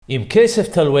Im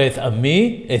kesef talweit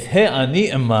ami, ethe ani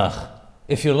emach.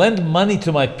 If you lend money to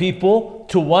my people,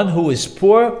 to one who is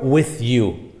poor with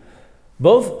you.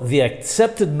 Both the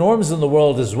accepted norms in the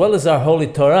world as well as our holy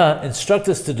Torah instruct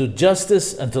us to do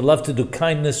justice and to love to do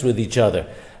kindness with each other.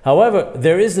 However,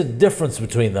 there is a difference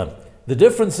between them. The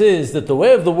difference is that the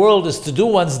way of the world is to do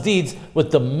one's deeds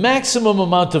with the maximum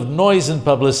amount of noise and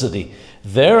publicity.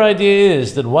 Their idea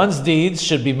is that one's deeds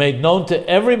should be made known to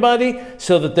everybody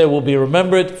so that they will be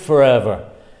remembered forever.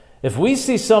 If we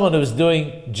see someone who is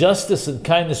doing justice and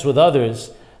kindness with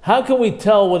others, how can we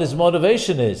tell what his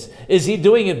motivation is? Is he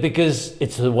doing it because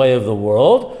it's the way of the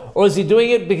world, or is he doing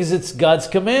it because it's God's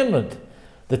commandment?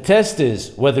 The test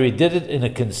is whether he did it in a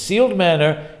concealed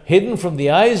manner, hidden from the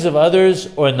eyes of others,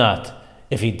 or not.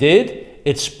 If he did,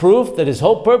 it's proof that his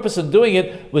whole purpose in doing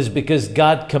it was because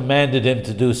God commanded him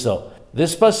to do so.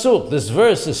 This pasuk, this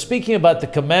verse, is speaking about the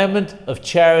commandment of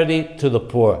charity to the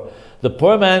poor. The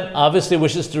poor man obviously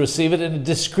wishes to receive it in a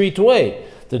discreet way.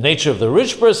 The nature of the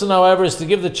rich person, however, is to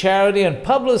give the charity and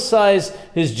publicize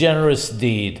his generous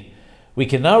deed. We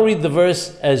can now read the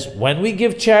verse as when we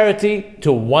give charity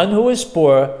to one who is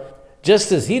poor,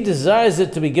 just as he desires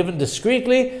it to be given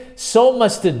discreetly, so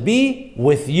must it be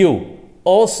with you,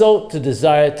 also to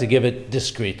desire to give it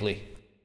discreetly.